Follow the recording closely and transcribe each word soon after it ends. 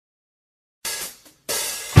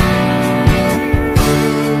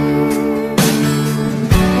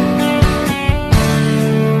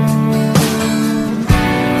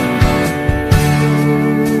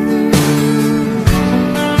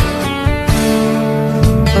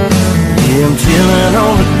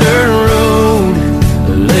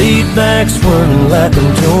back swerving like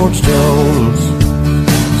I'm George Jones.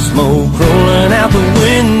 Smoke rolling out the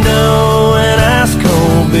window and ice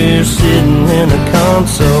cold beer sitting in the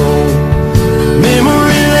console.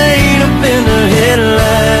 Memory laid up in the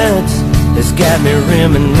headlights, it's got me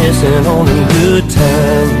reminiscing on them good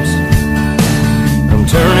times. I'm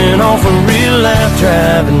turning off a real life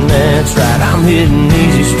driving, that's right, I'm hitting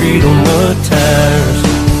easy street on mud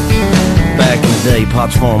tires. Back in the day,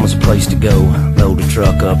 Pop's Farm was a place to go. Load the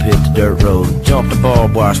truck up, hit the dirt road, jump the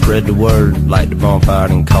barbed wire, spread the word, light the bonfire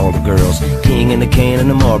and call the girls. King in the can and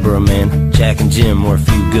the Marlboro man, Jack and Jim were a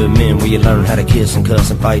few good men where you learn how to kiss and cuss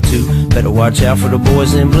and fight too. Better watch out for the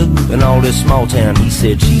boys in blue and all this small town he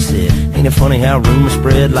said, she said. Ain't it funny how rumors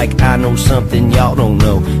spread like I know something y'all don't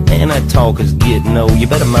know? Man, that talk is getting old. You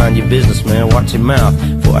better mind your business, man, watch your mouth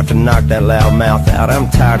before I have to knock that loud mouth out. I'm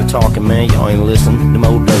tired of talking, man, y'all ain't listening. Them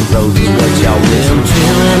old dirt roads is what y'all listen. I'm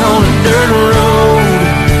chilling on a dirt road,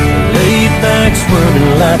 laid back swerving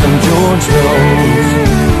like I'm George Jones.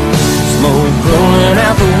 Smoke rolling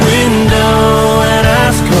out the window and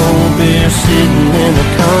ice cold beer sitting in the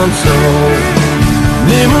console.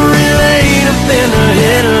 Memory laid up in the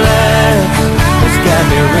headlights, it's got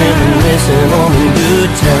me reminiscing on the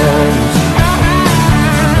good times.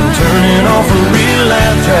 I'm turning off a real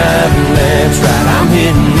life driving, that's right, I'm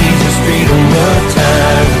hitting easy street on mud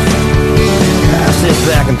tires. I sit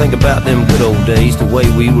back and think about them good old days, the way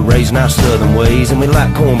we were raised in our southern ways. And we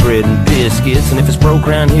like cornbread and biscuits, and if it's broke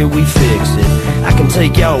around here, we fix it. I can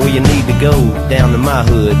take y'all where you need to go, down to my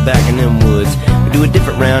hood, back in them woods. We do it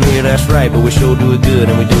different round here, that's right, but we sure do it good,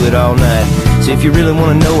 and we do it all night. So if you really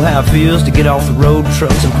want to know how it feels to get off the road,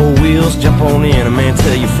 trucks and four wheels, jump on in, and man,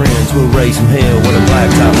 tell your friends we'll raise some hell with a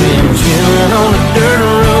blacktop in. Chilling on a dirt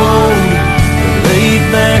road, laid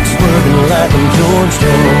back swerving like I'm George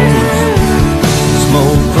Jones.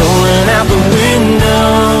 Smoke rolling out the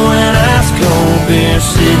window and ice cold beer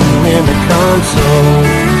sitting in the console.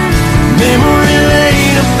 Memory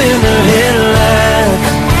laid up in the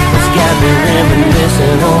headlights, it's got me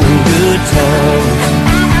reminiscing on the good times.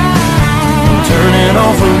 I'm turning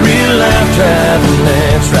off a real life driving,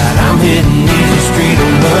 that's right, I'm hitting easy street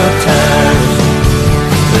on mud tires.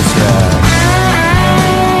 Let's ride.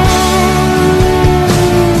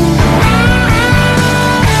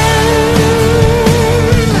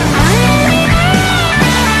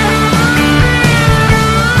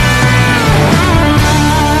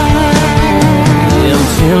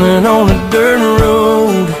 Chilling on a dirt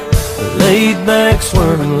road, laid back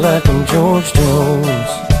swerving like I'm George Jones.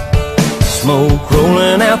 Smoke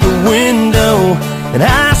rolling out the window and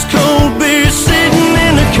ice cold beer sitting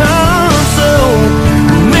in the car.